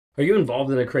Are you involved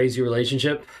in a crazy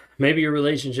relationship? Maybe your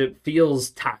relationship feels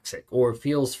toxic or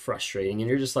feels frustrating, and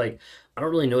you're just like, I don't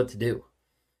really know what to do.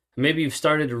 Maybe you've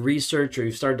started to research or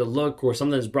you've started to look, or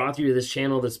something has brought you to this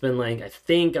channel that's been like, I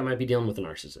think I might be dealing with a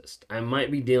narcissist. I might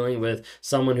be dealing with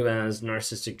someone who has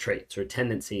narcissistic traits or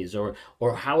tendencies, or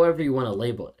however you want to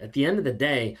label it. At the end of the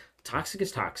day, toxic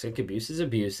is toxic, abuse is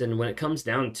abuse, and when it comes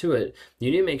down to it,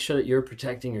 you need to make sure that you're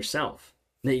protecting yourself,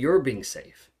 that you're being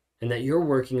safe, and that you're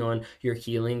working on your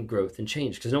healing, growth, and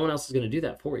change, because no one else is going to do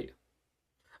that for you.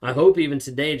 I hope even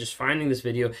today, just finding this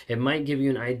video, it might give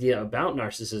you an idea about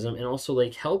narcissism and also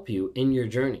like help you in your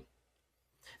journey.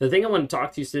 The thing I want to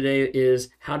talk to you today is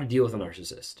how to deal with a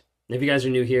narcissist. If you guys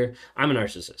are new here, I'm a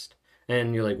narcissist.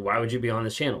 And you're like, why would you be on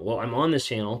this channel? Well, I'm on this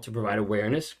channel to provide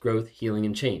awareness, growth, healing,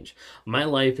 and change. My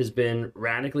life has been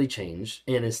radically changed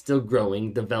and is still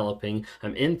growing, developing.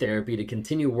 I'm in therapy to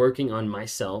continue working on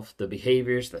myself, the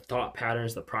behaviors, the thought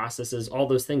patterns, the processes, all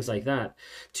those things like that,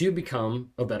 to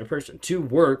become a better person, to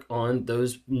work on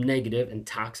those negative and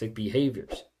toxic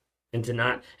behaviors, and to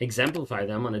not exemplify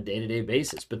them on a day-to-day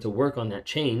basis, but to work on that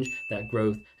change, that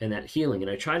growth, and that healing. And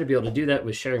I try to be able to do that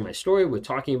with sharing my story, with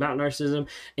talking about narcissism,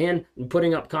 and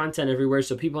putting up content everywhere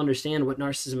so people understand what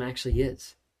narcissism actually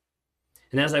is.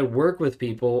 And as I work with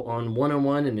people on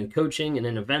one-on-one and in coaching and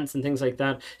in events and things like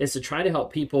that, is to try to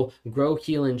help people grow,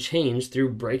 heal, and change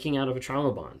through breaking out of a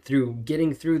trauma bond, through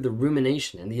getting through the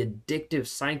rumination and the addictive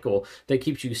cycle that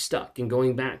keeps you stuck and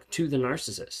going back to the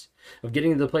narcissist, of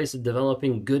getting to the place of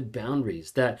developing good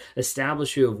boundaries that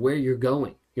establish you of where you're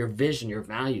going, your vision, your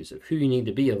values, of who you need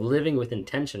to be, of living with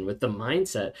intention, with the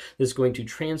mindset that's going to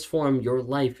transform your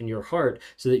life and your heart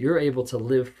so that you're able to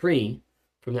live free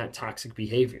from that toxic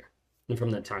behavior and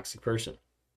from that toxic person.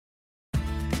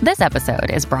 This episode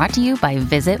is brought to you by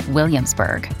Visit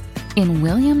Williamsburg. In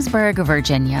Williamsburg,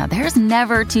 Virginia, there's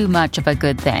never too much of a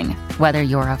good thing. Whether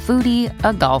you're a foodie,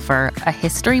 a golfer, a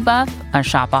history buff, a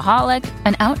shopaholic,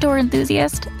 an outdoor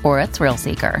enthusiast, or a thrill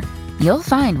seeker, you'll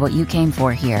find what you came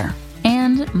for here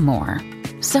and more.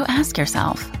 So ask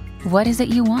yourself, what is it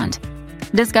you want?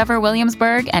 Discover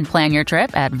Williamsburg and plan your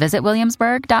trip at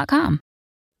visitwilliamsburg.com.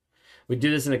 We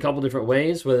do this in a couple different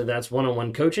ways, whether that's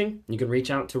one-on-one coaching. You can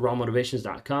reach out to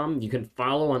rawmotivations.com. You can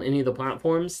follow on any of the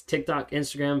platforms, TikTok,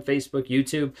 Instagram, Facebook,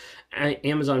 YouTube,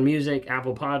 Amazon Music,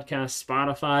 Apple Podcasts,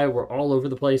 Spotify. We're all over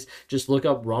the place. Just look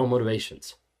up Raw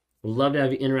Motivations. We'd love to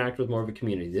have you interact with more of a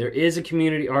community. There is a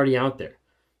community already out there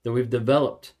that we've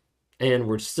developed, and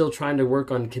we're still trying to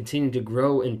work on continuing to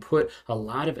grow and put a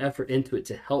lot of effort into it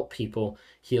to help people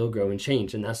heal, grow, and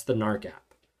change, and that's the NARC app.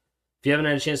 If you haven't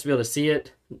had a chance to be able to see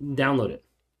it, download it.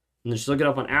 And just look it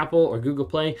up on Apple or Google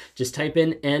Play. Just type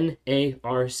in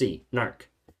NARC, NARC.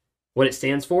 What it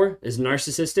stands for is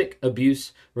Narcissistic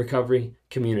Abuse Recovery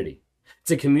Community.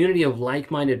 It's a community of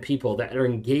like-minded people that are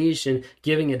engaged in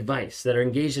giving advice, that are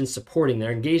engaged in supporting, that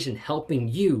are engaged in helping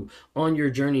you on your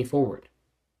journey forward.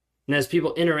 And as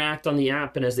people interact on the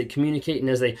app and as they communicate and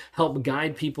as they help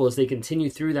guide people as they continue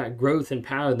through that growth and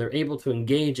power, they're able to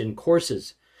engage in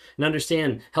courses and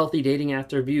understand healthy dating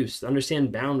after abuse, understand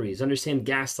boundaries, understand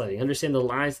gaslighting, understand the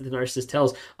lies that the narcissist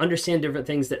tells, understand different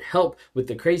things that help with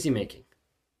the crazy making.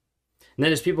 And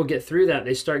then as people get through that,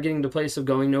 they start getting to the place of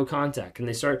going no contact, and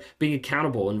they start being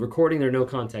accountable and recording their no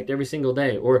contact every single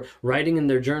day, or writing in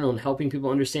their journal and helping people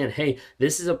understand, hey,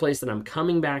 this is a place that I'm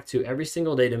coming back to every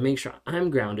single day to make sure I'm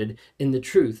grounded in the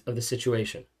truth of the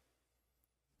situation.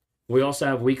 We also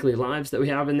have weekly lives that we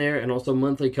have in there, and also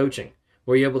monthly coaching,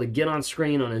 where you're able to get on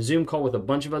screen on a Zoom call with a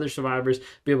bunch of other survivors,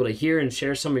 be able to hear and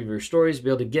share some of your stories,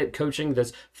 be able to get coaching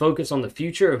that's focused on the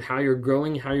future of how you're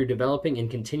growing, how you're developing,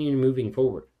 and continuing moving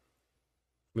forward.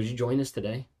 Would you join us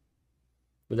today?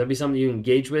 Would that be something you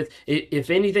engage with?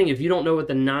 If anything, if you don't know what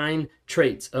the 9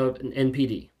 traits of an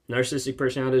NPD, narcissistic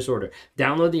personality disorder,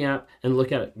 download the app and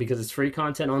look at it, because it's free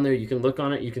content on there. You can look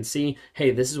on it. You can see, hey,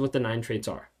 this is what the 9 traits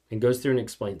are. It goes through and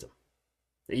explains them.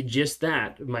 Just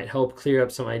that might help clear up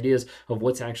some ideas of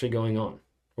what's actually going on,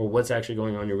 or what's actually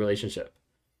going on in your relationship.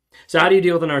 So how do you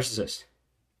deal with a narcissist?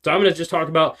 So I'm going to just talk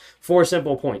about 4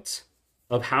 simple points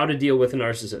of how to deal with a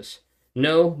narcissist.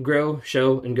 Know, grow,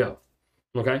 show, and go.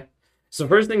 Okay? So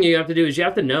first thing you have to do is you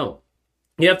have to know.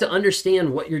 You have to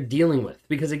understand what you're dealing with,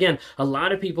 because again, a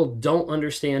lot of people don't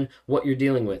understand what you're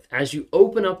dealing with. As you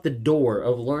open up the door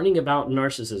of learning about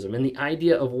narcissism and the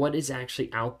idea of what is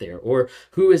actually out there, or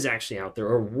who is actually out there,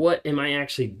 or what am I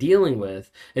actually dealing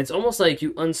with, it's almost like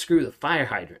you unscrew the fire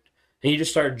hydrant and you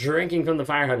just start drinking from the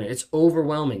fire hydrant. It's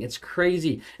overwhelming. It's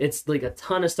crazy. It's like a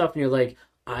ton of stuff, and you're like,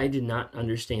 I did not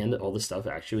understand that all this stuff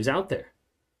actually was out there.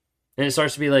 And it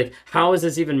starts to be like, how does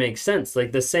this even make sense?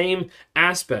 Like the same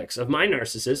aspects of my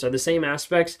narcissist are the same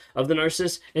aspects of the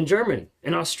narcissist in Germany,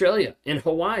 in Australia, in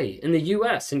Hawaii, in the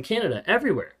US, in Canada,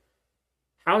 everywhere.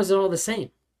 How is it all the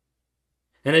same?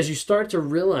 And as you start to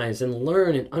realize and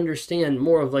learn and understand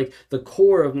more of like the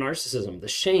core of narcissism, the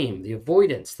shame, the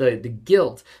avoidance, the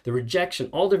guilt, the rejection,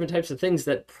 all different types of things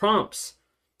that prompts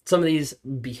some of these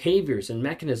behaviors and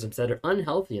mechanisms that are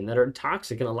unhealthy and that are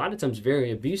toxic and a lot of times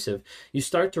very abusive, you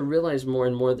start to realize more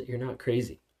and more that you're not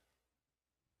crazy.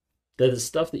 That the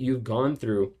stuff that you've gone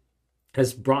through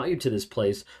has brought you to this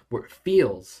place where it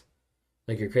feels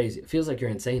like you're crazy. It feels like you're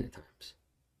insane at times.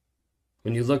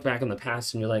 When you look back on the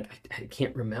past and you're like, I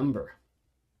can't remember.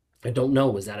 I don't know.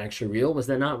 Was that actually real? Was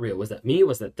that not real? Was that me?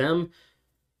 Was that them?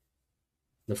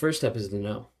 The first step is to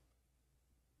know.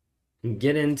 And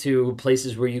get into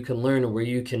places where you can learn and where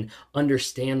you can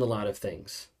understand a lot of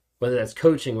things. Whether that's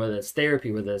coaching, whether that's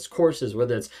therapy, whether that's courses,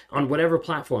 whether it's on whatever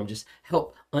platform, just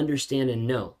help understand and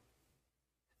know.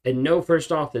 And know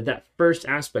first off that first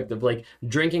aspect of like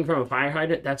drinking from a fire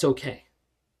hydrant, that's okay.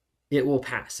 It will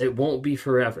pass. It won't be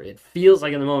forever. It feels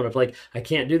like in the moment of like, I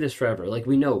can't do this forever. Like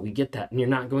we know, we get that, and you're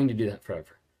not going to do that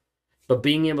forever. But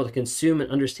being able to consume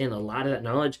and understand a lot of that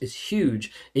knowledge is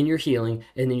huge in your healing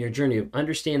and in your journey of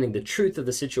understanding the truth of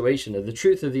the situation, of the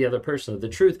truth of the other person, of the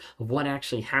truth of what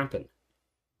actually happened.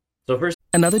 So first,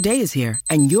 another day is here,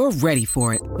 and you're ready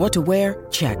for it. What to wear?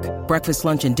 Check. Breakfast,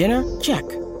 lunch, and dinner? Check.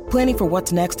 Planning for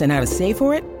what's next and how to save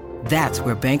for it? That's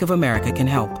where Bank of America can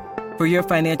help. For your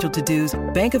financial to-dos,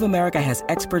 Bank of America has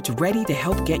experts ready to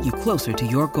help get you closer to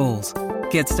your goals.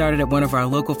 Get started at one of our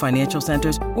local financial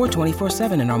centers or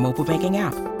 24/7 in our mobile banking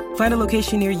app. Find a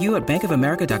location near you at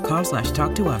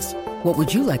bankofamerica.com/talktous. What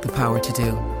would you like the power to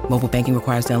do? Mobile banking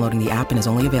requires downloading the app and is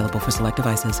only available for select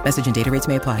devices. Message and data rates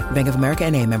may apply. Bank of America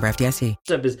N.A., member FDIC.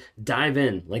 Step is dive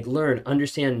in, like learn,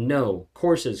 understand, know,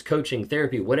 courses, coaching,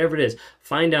 therapy, whatever it is.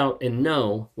 Find out and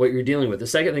know what you're dealing with. The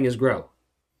second thing is grow.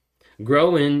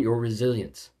 Grow in your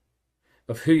resilience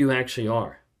of who you actually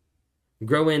are.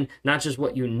 Grow in not just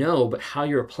what you know, but how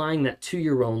you're applying that to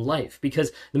your own life.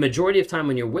 Because the majority of time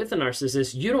when you're with a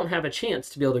narcissist, you don't have a chance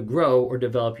to be able to grow or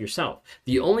develop yourself.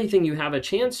 The only thing you have a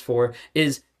chance for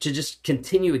is to just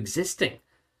continue existing,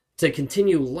 to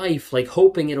continue life, like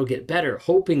hoping it'll get better,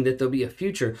 hoping that there'll be a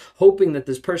future, hoping that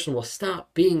this person will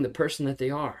stop being the person that they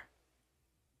are.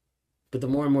 But the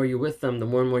more and more you're with them, the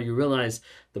more and more you realize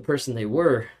the person they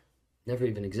were never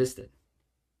even existed.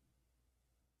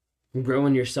 Grow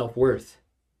in your self-worth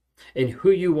and who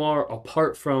you are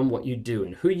apart from what you do,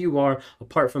 and who you are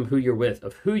apart from who you're with,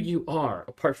 of who you are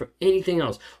apart from anything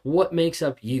else. What makes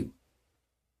up you?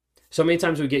 So many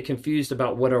times we get confused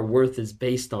about what our worth is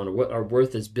based on or what our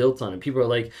worth is built on. And people are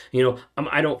like,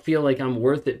 I don't feel like I'm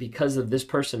worth it because of this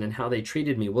person and how they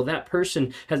treated me. Well, that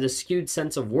person has a skewed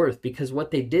sense of worth because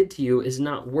what they did to you is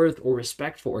not worth or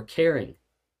respectful or caring.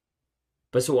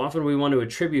 But so often we want to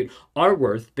attribute our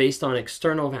worth based on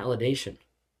external validation.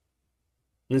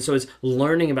 And so it's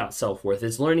learning about self-worth.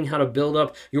 It's learning how to build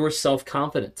up your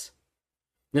self-confidence.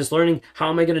 And it's learning, how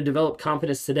am I going to develop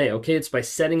confidence today? Okay, it's by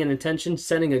setting an intention,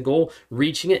 setting a goal,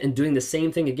 reaching it, and doing the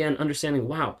same thing again, understanding,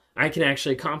 wow, I can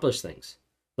actually accomplish things.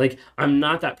 Like, I'm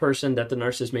not that person that the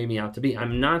narcissist made me out to be.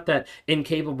 I'm not that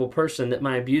incapable person that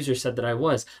my abuser said that I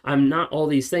was. I'm not all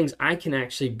these things. I can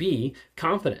actually be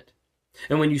confident.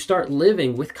 And when you start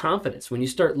living with confidence, when you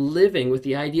start living with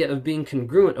the idea of being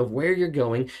congruent of where you're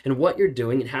going and what you're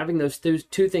doing and having those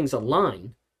two things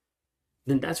align,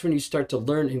 then that's when you start to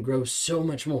learn and grow so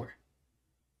much more.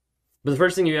 But the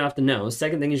first thing you have to know, the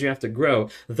second thing is you have to grow,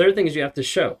 the third thing is you have to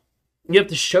show. You have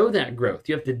to show that growth.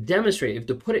 You have to demonstrate. You have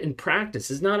to put it in practice.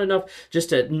 It's not enough just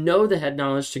to know the head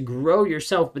knowledge, to grow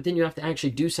yourself, but then you have to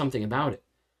actually do something about it.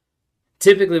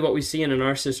 Typically what we see in a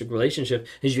narcissistic relationship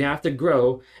is you have to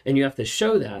grow and you have to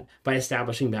show that by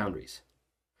establishing boundaries.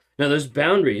 Now those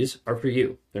boundaries are for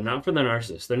you. They're not for the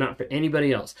narcissist. They're not for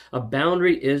anybody else. A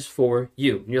boundary is for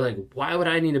you. And you're like, why would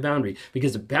I need a boundary?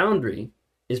 Because a boundary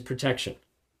is protection.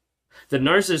 The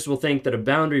narcissist will think that a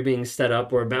boundary being set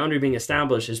up or a boundary being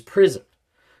established is prison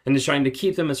and is trying to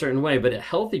keep them a certain way. But a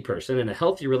healthy person in a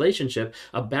healthy relationship,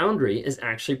 a boundary is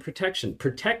actually protection,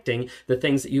 protecting the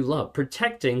things that you love,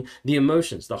 protecting the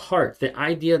emotions, the heart, the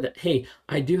idea that, hey,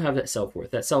 I do have that self-worth,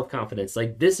 that self-confidence,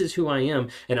 like this is who I am,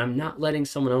 and I'm not letting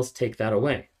someone else take that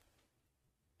away.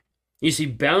 You see,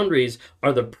 boundaries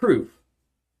are the proof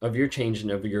of your change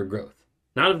and of your growth,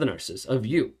 not of the narcissist, of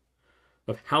you.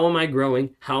 Of how am I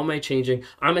growing? How am I changing?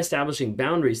 I'm establishing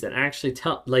boundaries that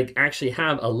actually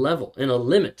have a level and a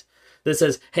limit that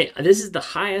says, hey, this is the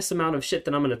highest amount of shit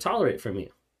that I'm going to tolerate from you.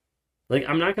 Like,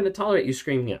 I'm not going to tolerate you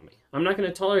screaming at me. I'm not going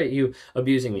to tolerate you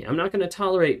abusing me. I'm not going to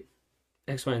tolerate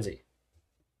X, Y, and Z.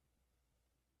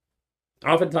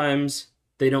 Oftentimes,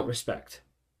 they don't respect.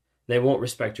 They won't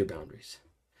respect your boundaries.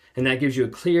 And that gives you a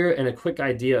clear and a quick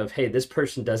idea of, hey, this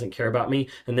person doesn't care about me,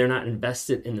 and they're not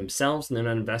invested in themselves, and they're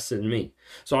not invested in me.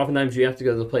 So oftentimes you have to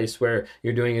go to the place where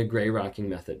you're doing a gray rocking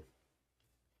method.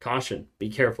 Caution, be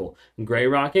careful. Gray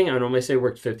rocking, I normally say,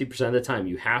 works 50% of the time.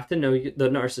 You have to know the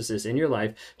narcissist in your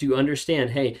life to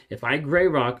understand, hey, if I gray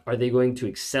rock, are they going to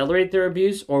accelerate their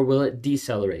abuse or will it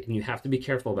decelerate? And you have to be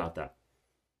careful about that.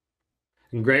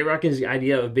 And gray rocking is the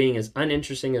idea of being as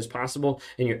uninteresting as possible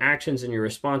in your actions and your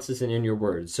responses and in your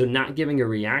words. So not giving a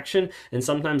reaction and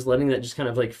sometimes letting that just kind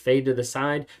of like fade to the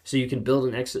side so you can build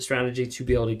an exit strategy to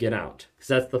be able to get out. Because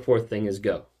that's the fourth thing, is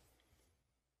go.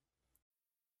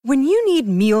 When you need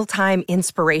mealtime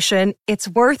inspiration, it's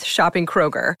worth shopping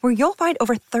Kroger, where you'll find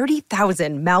over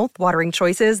 30,000 mouth-watering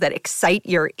choices that excite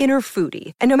your inner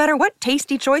foodie. And no matter what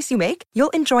tasty choice you make,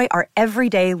 you'll enjoy our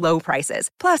everyday low prices,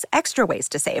 plus extra ways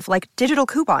to save, like digital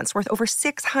coupons worth over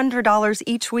 $600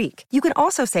 each week. You can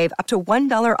also save up to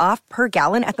 $1 off per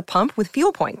gallon at the pump with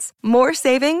fuel points. More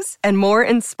savings and more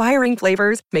inspiring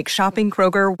flavors make shopping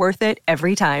Kroger worth it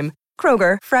every time.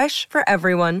 Kroger, fresh for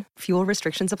everyone. Fuel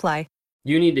restrictions apply.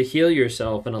 You need to heal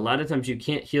yourself, and a lot of times you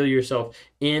can't heal yourself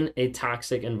in a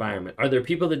toxic environment. Are there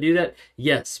people that do that?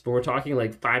 Yes, but we're talking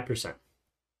like 5%.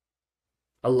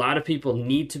 A lot of people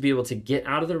need to be able to get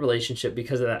out of the relationship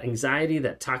because of that anxiety,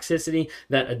 that toxicity,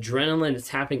 that adrenaline that's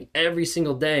happening every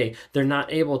single day. They're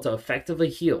not able to effectively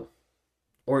heal,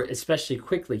 or especially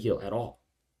quickly heal at all.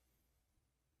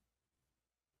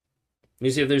 You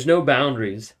see, if there's no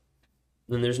boundaries,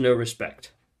 then there's no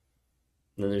respect.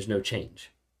 Then there's no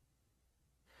change.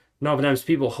 And oftentimes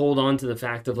people hold on to the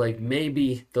fact of like,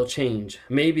 maybe they'll change.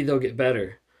 Maybe they'll get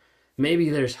better.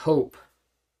 Maybe there's hope.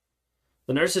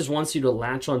 The narcissist wants you to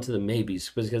latch onto the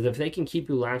maybes, because if they can keep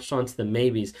you latched onto the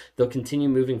maybes, they'll continue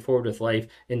moving forward with life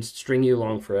and string you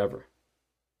along forever.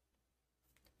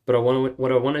 But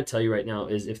what I want to tell you right now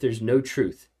is, if there's no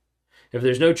truth, if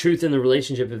there's no truth in the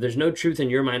relationship, if there's no truth in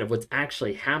your mind of what's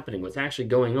actually happening, what's actually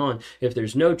going on, if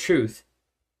there's no truth,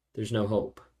 there's no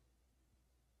hope.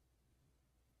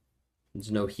 There's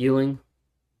no healing.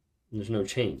 There's no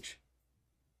change.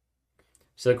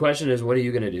 So the question is, what are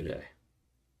you going to do today?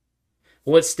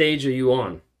 What stage are you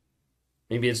on?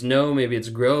 Maybe it's no, maybe it's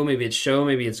grow, maybe it's show,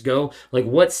 maybe it's go. Like,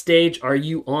 what stage are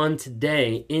you on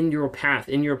today in your path,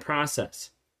 in your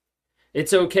process?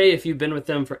 It's okay if you've been with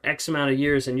them for X amount of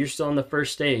years and you're still on the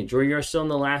first stage, or you're still in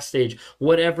the last stage,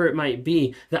 whatever it might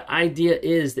be. The idea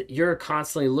is that you're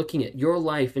constantly looking at your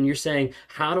life and you're saying,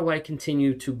 how do I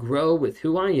continue to grow with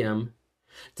who I am,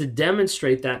 to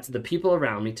demonstrate that to the people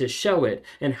around me, to show it,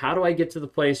 and how do I get to the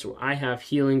place where I have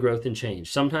healing, growth, and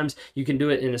change? Sometimes you can do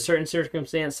it in a certain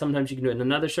circumstance. Sometimes you can do it in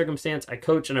another circumstance. I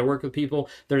coach and I work with people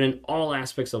that are in all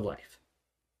aspects of life,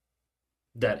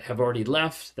 that have already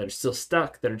left, that are still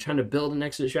stuck, that are trying to build an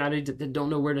exit strategy, that don't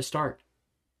know where to start.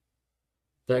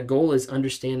 That goal is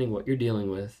understanding what you're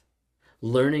dealing with,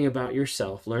 learning about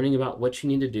yourself, learning about what you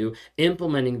need to do,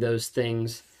 implementing those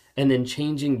things, and then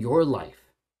changing your life.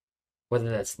 Whether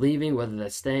that's leaving, whether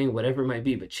that's staying, whatever it might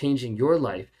be, but changing your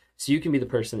life so you can be the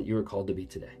person that you were called to be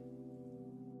today.